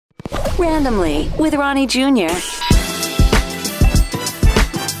Randomly with Ronnie Jr.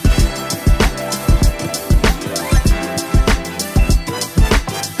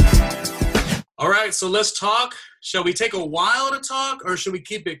 All right, so let's talk. Shall we take a while to talk, or should we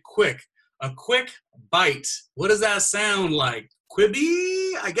keep it quick? A quick bite. What does that sound like?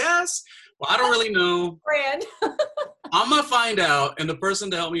 Quibi, I guess? Well, I don't really know. Brand. I'm going to find out, and the person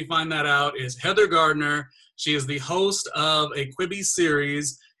to help me find that out is Heather Gardner. She is the host of a Quibi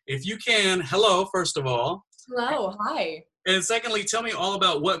series. If you can, hello, first of all. Hello, hi. And secondly, tell me all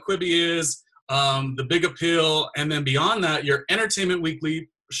about what Quibi is, the big appeal, and then beyond that, your Entertainment Weekly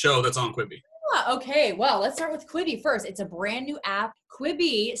show that's on Quibi. Okay, well, let's start with Quibi first. It's a brand new app.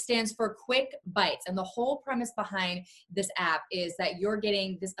 Quibi stands for Quick Bites, and the whole premise behind this app is that you're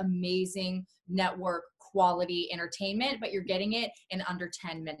getting this amazing network quality entertainment, but you're getting it in under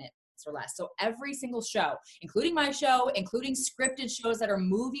 10 minutes or less. So every single show, including my show, including scripted shows that are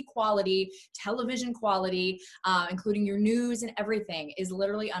movie quality, television quality, including your news and everything, is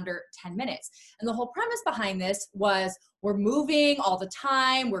literally under 10 minutes. And the whole premise behind this was we're moving all the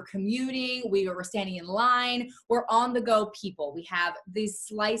time, we're commuting, we're standing in line, we're on the go people. We have these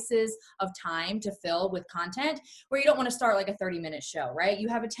slices of time to fill with content where you don't want to start like a 30-minute show, right? You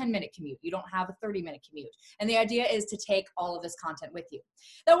have a 10-minute commute. You don't have a 30-minute commute. And the idea is to take all of this content with you.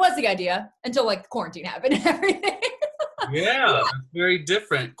 That was the idea until like quarantine happened and everything. Yeah, it's very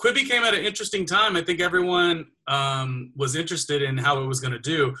different. Quibi came at an interesting time. I think everyone was interested in how it was going to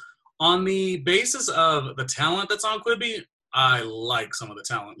do. On the basis of the talent that's on Quibi, I like some of the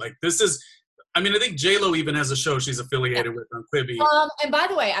talent. Like this is, I mean, I think J-Lo even has a show she's affiliated with on Quibi. And by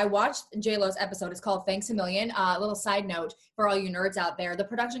the way, I watched J-Lo's episode. It's called Thanks a Million. A little side note for all you nerds out there. The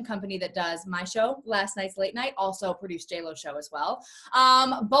production company that does my show, Last Night's Late Night, also produced J-Lo's show as well.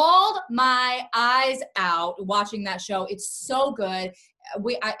 Bawled my eyes out watching that show. It's so good.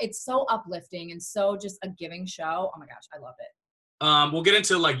 It's so uplifting and so just a giving show. Oh my gosh, I love it. We'll get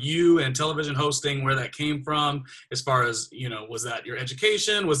into like you and television hosting, where that came from, as far as, you know, was that your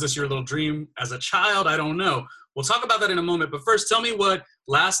education? Was this your little dream as a child? I don't know. We'll talk about that in a moment. But first, tell me what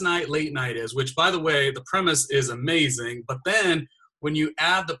Last Night Late Night is, which, by the way, the premise is amazing. But then when you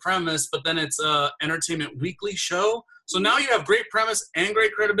add the premise, but then it's a Entertainment Weekly show. So now you have great premise and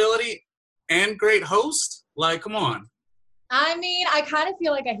great credibility and great host. Like, come on. I mean, I kind of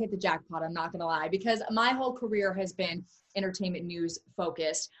feel like I hit the jackpot, I'm not going to lie, because my whole career has been entertainment news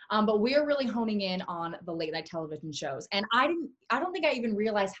focused. But we're really honing in on the late night television shows. And I don't think I even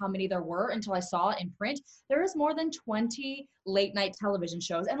realized how many there were until I saw it in print. There is more than 20 late night television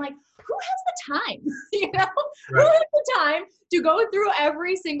shows. And like, who has the time, you know, Right. Who has the time to go through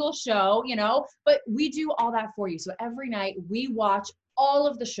every single show, you know, but we do all that for you. So every night we watch all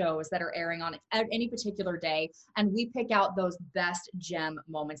of the shows that are airing on any particular day, and we pick out those best gem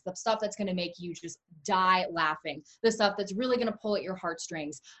moments, the stuff that's going to make you just die laughing, the stuff that's really going to pull at your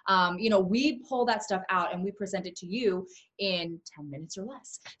heartstrings. You know, we pull that stuff out and we present it to you in 10 minutes or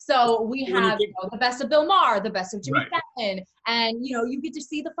less. So we have the best of Bill Maher, the best of Jimmy Fallon, and you know, you get to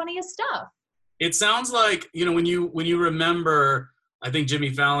see the funniest stuff. It sounds like, you know, when you remember, I think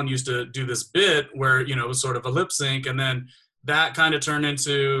Jimmy Fallon used to do this bit where, you know, it was sort of a lip sync, and then that kind of turned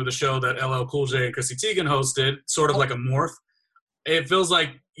into the show that LL Cool J and Chrissy Teigen hosted, sort of like a morph. It feels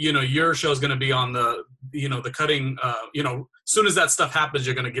like, you know, your show is going to be on the, you know, the cutting, you know, as soon as that stuff happens,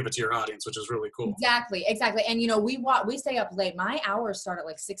 you're going to give it to your audience, which is really cool. Exactly. And, you know, we stay up late. My hours start at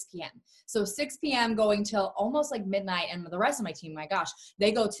like 6 p.m. So 6 p.m. going till almost like midnight. And the rest of my team, my gosh,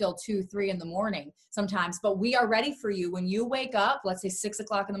 they go till 2, 3 in the morning sometimes. But we are ready for you. When you wake up, let's say 6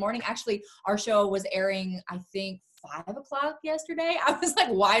 o'clock in the morning. Actually, our show was airing, I think, 5 o'clock yesterday. I was like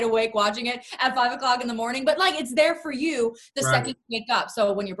wide awake watching it at 5 o'clock in the morning, but like it's there for you the second you wake up.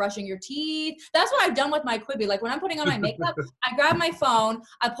 So when you're brushing your teeth, that's what I've done with my Quibi. Like when I'm putting on my makeup, I grab my phone,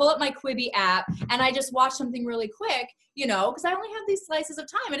 I pull up my Quibi app, and I just watch something really quick, you know, because I only have these slices of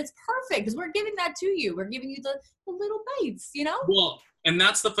time, and it's perfect because we're giving that to you. We're giving you the little bites, you know? Well, and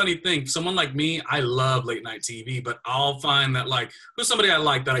that's the funny thing. Someone like me, I love late night TV, but I'll find that like, who's somebody I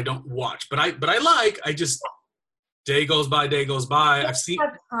like that I don't watch, but I just, day goes by. I've seen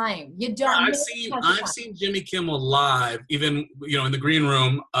time. You don't. I've seen Jimmy Kimmel live, even, you know, in the green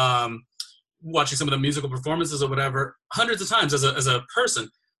room, watching some of the musical performances or whatever, hundreds of times as a person.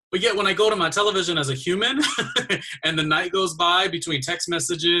 But yet when I go to my television as a human, and the night goes by between text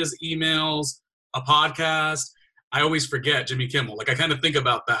messages, emails, a podcast, I always forget Jimmy Kimmel. Like I kind of think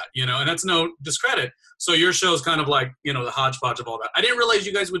about that, you know, and that's no discredit. So your show is kind of like, you know, the hodgepodge of all that. I didn't realize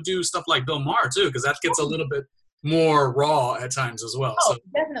you guys would do stuff like Bill Maher too, because that gets a little bit more raw at times as well. Oh, So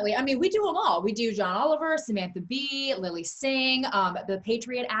definitely. I mean, we do them all. We do John Oliver, Samantha Bee, Lily Singh, the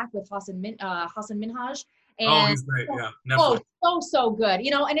Patriot Act with Hassan Minhaj. oh, And he's great. Yeah, oh, Netflix. so good.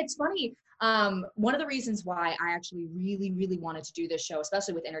 You know, and it's funny. One of the reasons why I actually really wanted to do this show,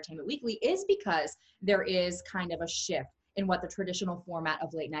 especially with Entertainment Weekly, is because there is kind of a shift in what the traditional format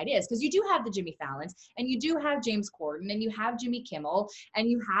of late night is. Because you do have the Jimmy Fallons, and you do have James Corden, and you have Jimmy Kimmel, and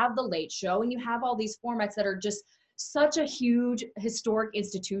you have the Late Show, and you have all these formats that are just such a huge historic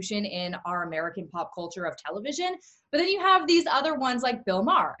institution in our American pop culture of television. But then you have these other ones like Bill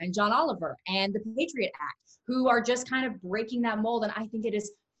Maher and John Oliver and the Patriot Act, who are just kind of breaking that mold. And I think it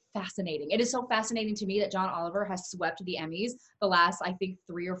is fascinating. It is so fascinating to me that John Oliver has swept the Emmys the last, I think,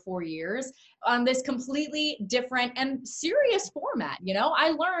 3 or 4 years on this completely different and serious format. You know, I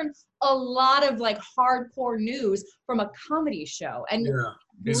learned a lot of like hardcore news from a comedy show, and Yeah,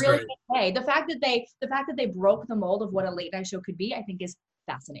 he's really, great. hey, the fact that they broke the mold of what a late night show could be, I think is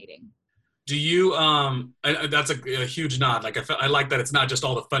fascinating. Do you that's a huge nod. Like I like that it's not just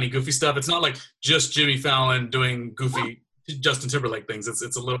all the funny goofy stuff. It's not like just Jimmy Fallon doing goofy Justin Timberlake things. It's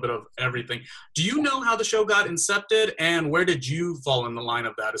a little bit of everything. Do you know how the show got incepted, and where did you fall in the line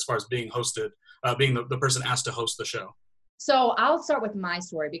of that as far as being hosted, being the person asked to host the show? So I'll start with my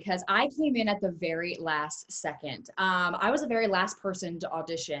story because I came in at the very last second. I was the very last person to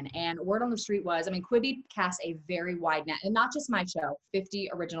audition, and word on the street was, I mean, Quibi cast a very wide net, and not just my show, 50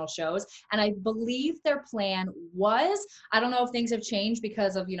 original shows. And I believe their plan was, I don't know if things have changed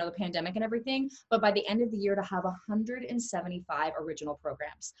because of, you know, the pandemic and everything, but by the end of the year to have 175 original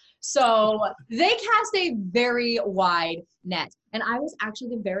programs. So they cast a very wide net, and I was actually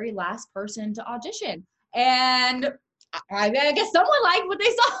the very last person to audition. And I guess someone liked what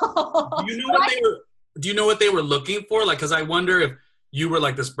they saw. Do you know what they were looking for? Like, because I wonder if you were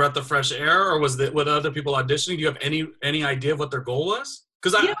like this breath of fresh air, or was that with other people auditioning? Do you have any idea of what their goal was?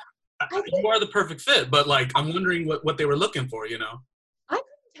 Because you are the perfect fit, but like I'm wondering what they were looking for. You know. I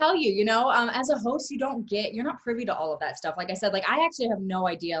couldn't tell you. You know, as a host, you're not privy to all of that stuff. Like I said, like I actually have no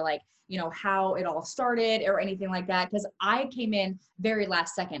idea, like, you know, how it all started or anything like that. Because I came in very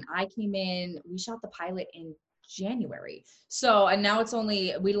last second. We shot the pilot in January. So, and now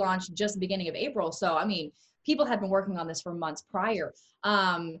we launched just the beginning of April. So, I mean, people had been working on this for months prior.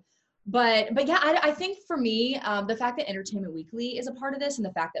 But yeah, I think for me, the fact that Entertainment Weekly is a part of this, and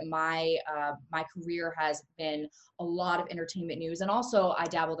the fact that my career has been a lot of entertainment news, and also I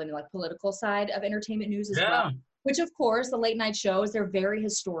dabbled in like political side of entertainment news as well. Which of course, the late night shows, they're very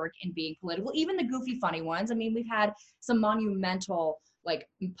historic in being political. Even the goofy, funny ones. I mean, we've had some monumental like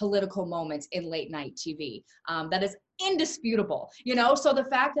political moments in late night TV. That is indisputable, you know? So the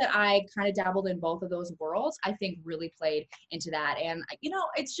fact that I kind of dabbled in both of those worlds, I think really played into that. And, you know,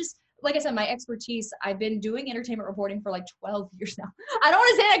 it's just, like I said, my expertise, I've been doing entertainment reporting for like 12 years now. I don't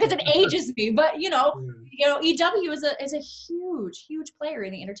want to say that because it ages me, but you know, EW is a huge player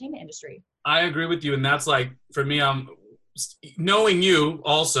in the entertainment industry. I agree with you. And that's like, for me, knowing you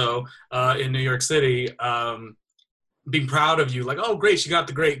also in New York City, being proud of you, like, oh, great, she got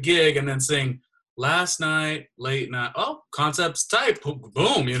the great gig, and then saying, last night, late night, oh, concept's tight,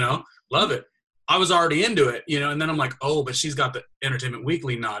 boom, you know, love it. I was already into it, you know, and then I'm like, oh, but she's got the Entertainment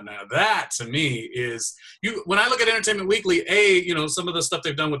Weekly nod now. That, to me, is, when I look at Entertainment Weekly, you know, some of the stuff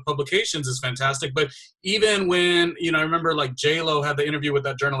they've done with publications is fantastic, but even when, you know, I remember, like, J-Lo had the interview with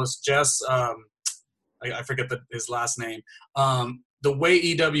that journalist, Jess, I forget his last name, the way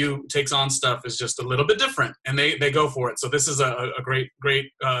EW takes on stuff is just a little bit different, and they go for it. So this is a great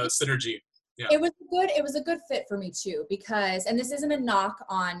synergy. Yeah. It was a good fit for me too, because, and this isn't a knock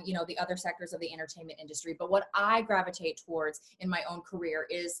on, you know, the other sectors of the entertainment industry, but what I gravitate towards in my own career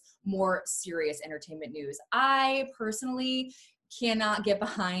is more serious entertainment news. I personally cannot get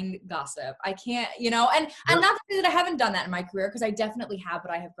behind gossip. I can't, you know, and not to say that I haven't done that in my career, because I definitely have, but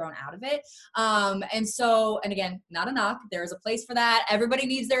I have grown out of it. And again, not a knock. There's a place for that. Everybody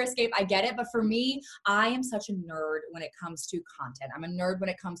needs their escape. I get it. But for me, I am such a nerd when it comes to content. I'm a nerd when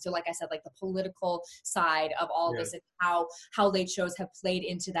it comes to, like I said, like the political side of all this, and how late shows have played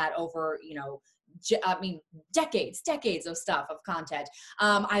into that over, you know, I mean, decades of stuff, of content.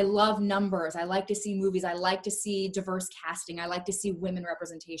 I love numbers. I like to see movies. I like to see diverse casting. I like to see women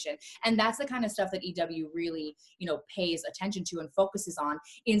representation. And that's the kind of stuff that EW really, you know, pays attention to and focuses on,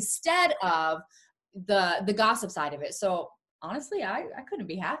 instead of the gossip side of it. So honestly, I couldn't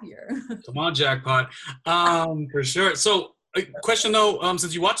be happier. Come on, jackpot. For sure. So question though,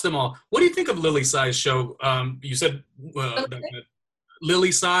 since you watched them all, what do you think of Lily Sai's show? You said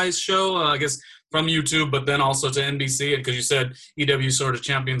Lily Size show, I guess, from YouTube, but then also to NBC, because you said EW sort of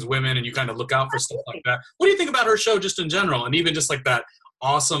champions women and you kind of look out for stuff like that. What do you think about her show just in general? And even just like that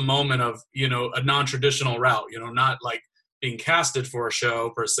awesome moment of, you know, a non-traditional route, you know, not like being casted for a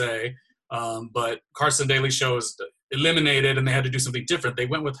show per se, but Carson Daly's show is eliminated and they had to do something different. They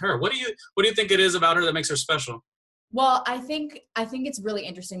went with her. What do you think it is about her that makes her special? Well, I think it's really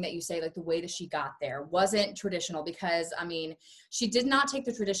interesting that you say like the way that she got there wasn't traditional, because I mean, she did not take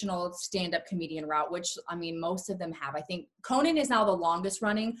the traditional stand-up comedian route, which I mean, most of them have. I think Conan is now the longest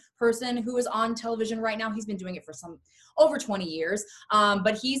running person who is on television right now. He's been doing it for over 20 years.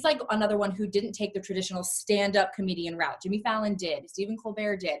 But he's like another one who didn't take the traditional stand-up comedian route. Jimmy Fallon did, Stephen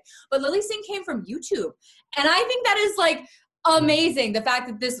Colbert did, but Lily Singh came from YouTube. And I think that is like amazing. The fact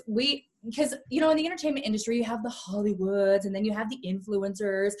that because, you know, in the entertainment industry, you have the Hollywoods, and then you have the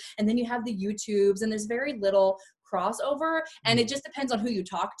influencers, and then you have the YouTubes, and there's very little crossover. And it just depends on who you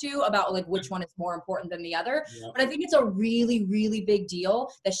talk to about like which one is more important than the other. Yeah. But I think it's a really, really big deal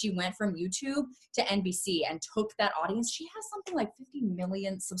that she went from YouTube to NBC and took that audience. She has something like 50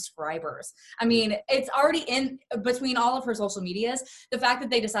 million subscribers. I mean, it's already in between all of her social medias. The fact that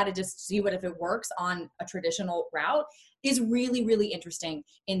they decided to see what if it works on a traditional route is really, really interesting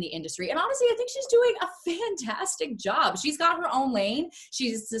in the industry. And honestly, I think she's doing a fantastic job. She's got her own lane.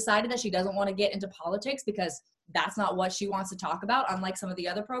 She's decided that she doesn't want to get into politics because that's not what she wants to talk about, unlike some of the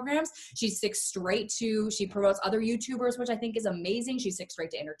other programs. She promotes other YouTubers, which I think is amazing. She sticks straight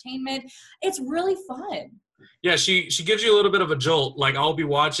to entertainment. It's really fun. Yeah, she gives you a little bit of a jolt. Like, I'll be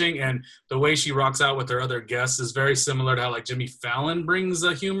watching, and the way she rocks out with her other guests is very similar to how, like, Jimmy Fallon brings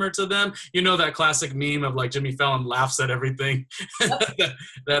a humor to them. You know that classic meme of, like, Jimmy Fallon laughs at everything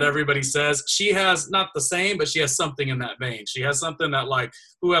that everybody says. She has not the same, but she has something in that vein. She has something that, like,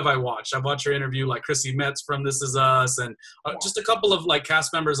 who have I watched? I've watched her interview, like, Chrissy Metz from This Is Us, and just a couple of, like,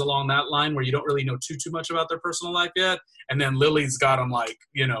 cast members along that line where you don't really know too much about their personal life yet. And then Lily's got them, like,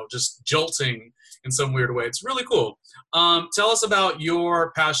 you know, just jolting in some weird way. It's really cool. Tell us about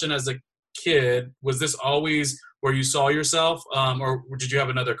your passion as a kid. Was this always where you saw yourself, or did you have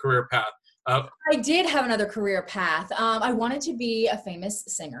another career path? I did have another career path. I wanted to be a famous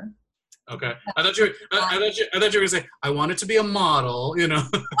singer. Okay. I thought you were gonna say, I wanted to be a model, you know.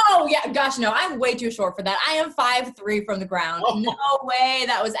 Oh yeah, gosh, no, I'm way too short for that. I am 5'3" from the ground. Oh. No way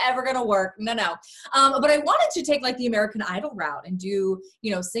that was ever gonna work. No. But I wanted to take like the American Idol route and do,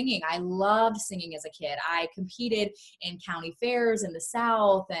 you know, singing. I loved singing as a kid. I competed in county fairs in the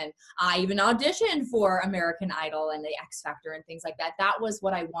South, and I even auditioned for American Idol and the X Factor and things like that. That was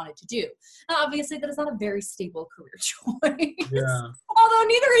what I wanted to do. Now, obviously, that is not a very stable career choice. Yeah. Although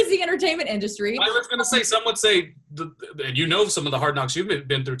neither is the entertainment industry. I was going to say, some would say, and you know, some of the hard knocks you've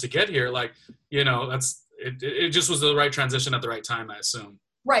been through to get here, like, you know, it just was the right transition at the right time, I assume.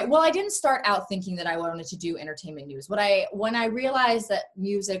 Right. Well, I didn't start out thinking that I wanted to do entertainment news. When I realized that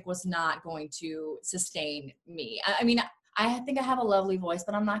music was not going to sustain me, I mean, I think I have a lovely voice,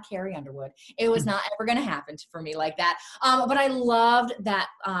 but I'm not Carrie Underwood. It was not ever going to happen for me like that. But I loved that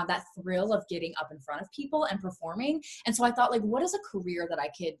thrill of getting up in front of people and performing. And so I thought, like, what is a career that I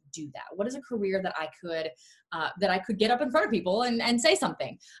could do that? What is a career that I could get up in front of people and say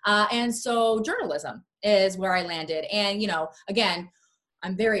something? And so journalism is where I landed. And, you know, again,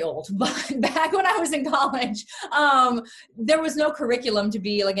 I'm very old, but back when I was in college, there was no curriculum to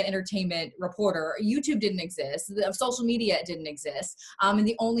be like an entertainment reporter. YouTube didn't exist. Social media didn't exist. And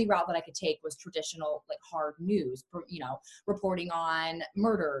the only route that I could take was traditional, like hard news, you know, reporting on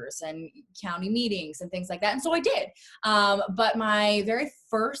murders and county meetings and things like that. And so I did. But my very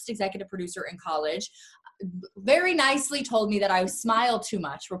first executive producer in college very nicely told me that I smiled too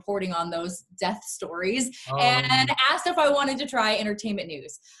much reporting on those death stories and asked if I wanted to try entertainment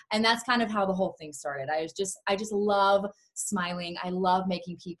news. And that's kind of how the whole thing started. I just love smiling. I love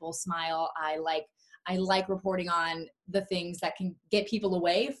making people smile. I like reporting on the things that can get people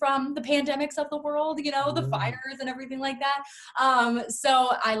away from the pandemics of the world, you know, the fires and everything like that.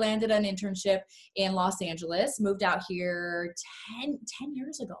 So I landed an internship in Los Angeles, moved out here 10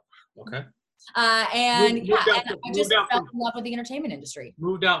 years ago. Okay. I just fell in love with the entertainment industry.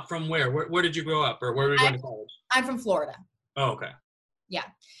 Moved out from where? Where did you grow up, or where were you going to college? I'm from Florida. Oh, okay. Yeah.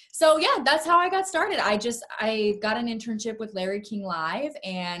 So yeah, that's how I got started. I got an internship with Larry King Live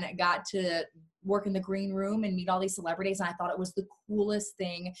and got to work in the green room and meet all these celebrities. And I thought it was the coolest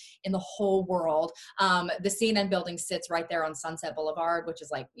thing in the whole world. The CNN building sits right there on Sunset Boulevard, which is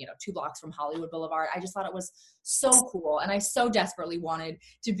like, you know, 2 blocks from Hollywood Boulevard. I just thought it was so cool. And I so desperately wanted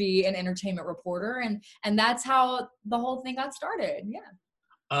to be an entertainment reporter. And that's how the whole thing got started. Yeah.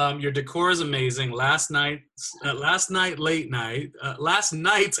 Your decor is amazing. Last night, late night, last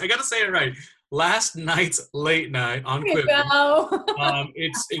night, I gotta say it right. Last night's late night on There you Quibi. go.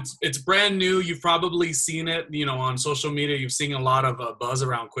 It's brand new. You've probably seen it, on social media. You've seen a lot of buzz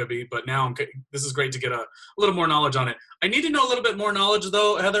around Quibi, but now this is great to get a little more knowledge on it. I need to know a little bit more knowledge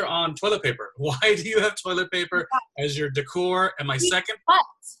though, Heather, on toilet paper. Why do you have toilet paper as your decor? And my second,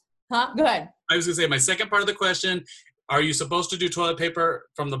 Go ahead. I was gonna say my second part of the question: are you supposed to do toilet paper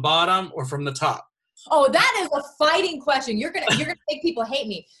from the bottom or from the top? Oh, that is a fighting question. You're gonna make people hate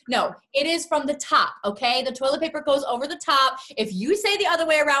me. No, it is from the top, okay? The toilet paper goes over the top. If you say the other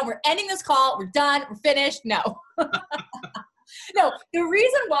way around, we're ending this call. We're done. We're finished. No. No, the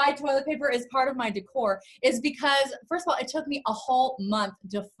reason why toilet paper is part of my decor is because, first of all, it took me a whole month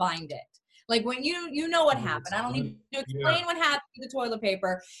to find it. Like when you know what happened. I don't need to explain what happened to the toilet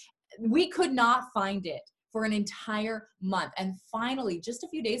paper. We could not find it for an entire month. And finally, just a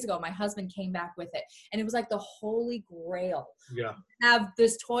few days ago, my husband came back with it. And it was like the holy grail. Yeah. Have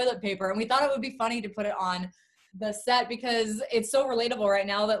this toilet paper. And we thought it would be funny to put it on the set because it's so relatable right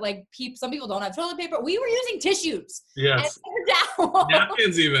now that like some people don't have toilet paper. We were using tissues. Yes. And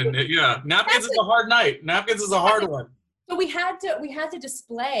napkins even. Yeah. Napkins is a hard night. Napkins is a hard one. So we had to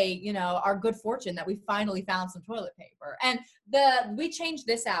display, our good fortune that we finally found some toilet paper. And we changed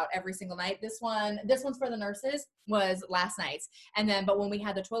this out every single night. This one's for the nurses was last night's. But when we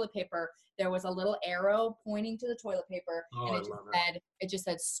had the toilet paper, there was a little arrow pointing to the toilet paper and it just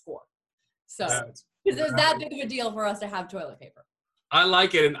said score. So it's that big of a deal for us to have toilet paper. I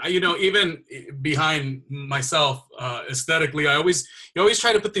like it. And, even behind myself, aesthetically, you always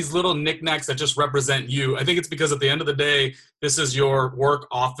try to put these little knickknacks that just represent you. I think it's because at the end of the day, this is your work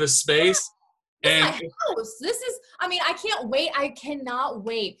office space. And my house. I can't wait. I cannot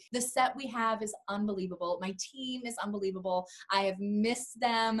wait. The set we have is unbelievable. My team is unbelievable. I have missed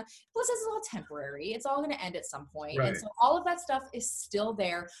them. Plus, this is all temporary. It's all going to end at some point. Right. And so all of that stuff is still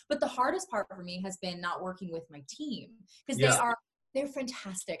there. But the hardest part for me has been not working with my team because they're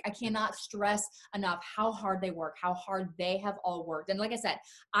fantastic. I cannot stress enough how hard they work, how hard they have all worked. And like I said,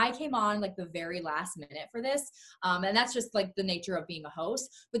 I came on like the very last minute for this. And that's just like the nature of being a host.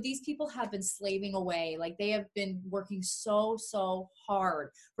 But these people have been slaving away. Like they have been working so hard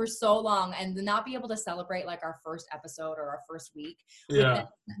for so long and to not be able to celebrate like our first episode or our first week. Yeah.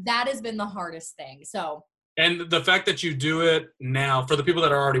 That has been the hardest thing. So. And the fact that you do it now for the people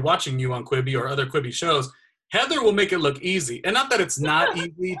that are already watching you on Quibi or other Quibi shows, Heather will make it look easy. And not that it's not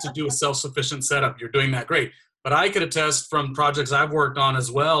easy to do a self-sufficient setup. You're doing that great. But I could attest from projects I've worked on as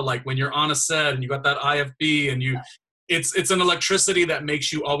well, like when you're on a set and you got that IFB and it's an electricity that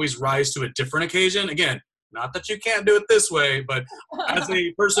makes you always rise to a different occasion. Again, not that you can't do it this way, but as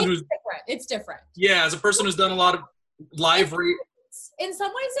a person it's different. Yeah, as a person who's done a lot of live in some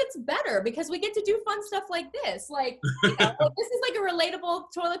ways it's better because we get to do fun stuff like this. Like, this is like a relatable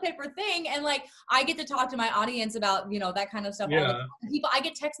toilet paper thing. And like, I get to talk to my audience about, that kind of stuff. Yeah. All the time. I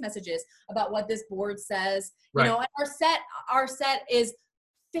get text messages about what this board says, right. And our set is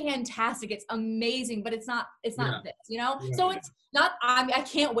fantastic. It's amazing, but it's not this, Yeah. So it's not, I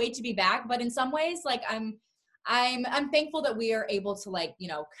can't wait to be back. But in some ways, like I'm thankful that we are able to like,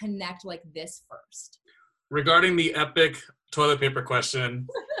 connect like this first. Regarding the epic toilet paper question,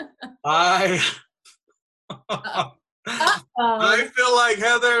 I feel like,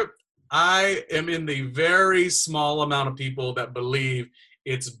 Heather, I am in the very small amount of people that believe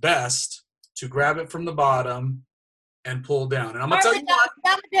it's best to grab it from the bottom and pull down. And I'm going to tell you why.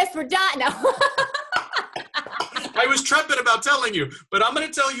 We're done. No. I was trepid about telling you, but I'm going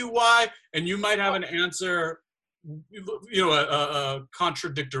to tell you why, and you might have an answer, a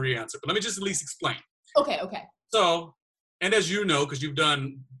contradictory answer. But let me just at least explain. Okay. So, and as you know, because you've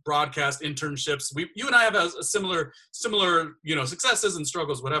done broadcast internships, you and I have a similar, successes and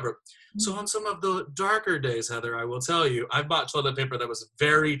struggles, whatever. So on some of the darker days, Heather, I will tell you, I bought toilet paper that was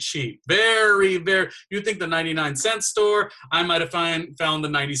very cheap. Very, very, you think the 99-cent store, I might have found the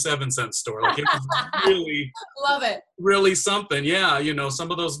 97-cent store. Like it was really, love it. Really something. Yeah.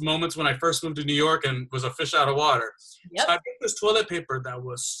 Some of those moments when I first moved to New York and was a fish out of water. Yep. So I picked this toilet paper that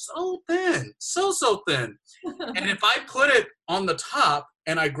was so thin, so thin. And if I put it on the top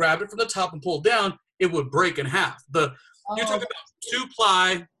and I grabbed it from the top and pulled down, it would break in half. You're talking about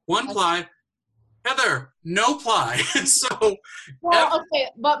 2-ply, 1-ply. Heather, no ply.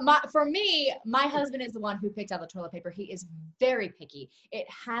 But for me, my husband is the one who picked out the toilet paper. He is very picky. It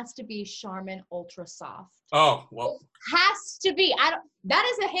has to be Charmin Ultra Soft. Oh, well. It has to be. That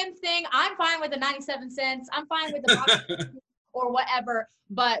is a him thing. I'm fine with the 97 cents. I'm fine with the or whatever.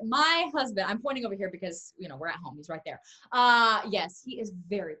 But my husband, I'm pointing over here because, you know, we're at home. He's right there. Yes, he is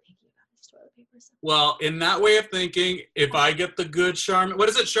very picky about his toilet paper. Well, in that way of thinking, if I get the good Charmin, what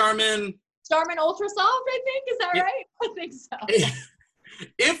is it, Charmin? Charmin Ultra Soft, I think. Is that right? I think so.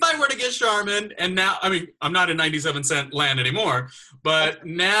 If I were to get Charmin, and now, I mean, I'm not in 97-cent land anymore, but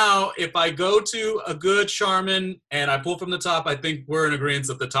now if I go to a good Charmin and I pull from the top, I think we're in agreement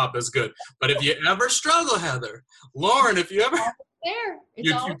that the top is good. But if you ever struggle, Heather, Lauren, if you ever, there.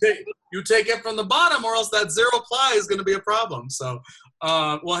 you take it from the bottom, or else that zero ply is going to be a problem. So,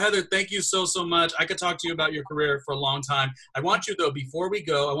 well, Heather, thank you so much. I could talk to you about your career for a long time. I want you, though, before we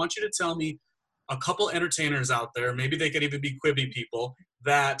go, I want you to tell me a couple entertainers out there, maybe they could even be Quibi people,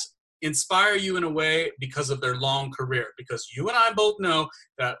 that inspire you in a way because of their long career. Because you and I both know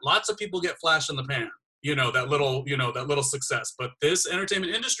that lots of people get flash in the pan, that little success. But this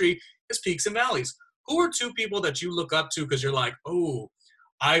entertainment industry is peaks and valleys. Who are two people that you look up to because you're like, oh,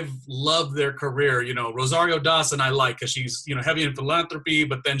 I've loved their career? Rosario Dawson I like because she's, heavy in philanthropy,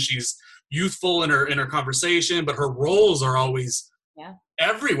 but then she's youthful in her conversation, but her roles are always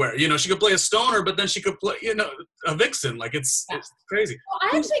everywhere. She could play a stoner, but then she could play, a vixen. Like it's crazy.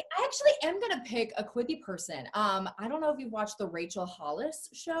 Well, I actually am gonna pick a Quibi person. I don't know if you've watched the Rachel Hollis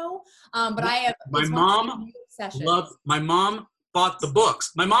show, but I have. My mom bought the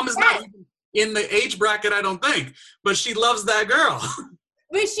books. My mom is not even in the age bracket, I don't think, but she loves that girl.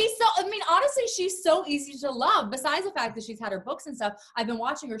 But honestly, she's so easy to love. Besides the fact that she's had her books and stuff, I've been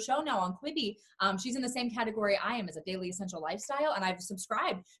watching her show now on Quibi. She's in the same category I am as a daily essential lifestyle, and I've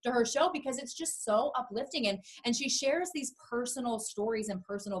subscribed to her show because it's just so uplifting. And she shares these personal stories and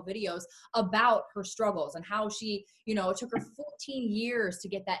personal videos about her struggles and how she, it took her 14 years to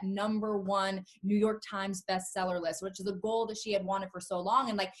get that #1 New York Times bestseller list, which is a goal that she had wanted for so long.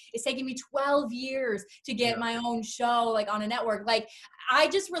 And it's taken me 12 years to get my own show on a network. I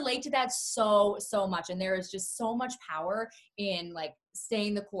just relate to that so much. And there is just so much power in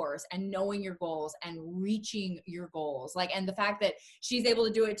staying the course and knowing your goals and reaching your goals. And the fact that she's able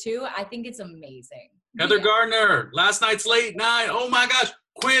to do it too, I think it's amazing. Heather Gardner, last night's late night. Oh my gosh.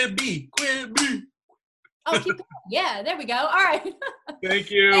 Quibi. Oh, keep going. Yeah, there we go. All right. Thank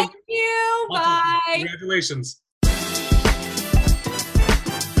you. Thank you. Awesome. Bye. Congratulations.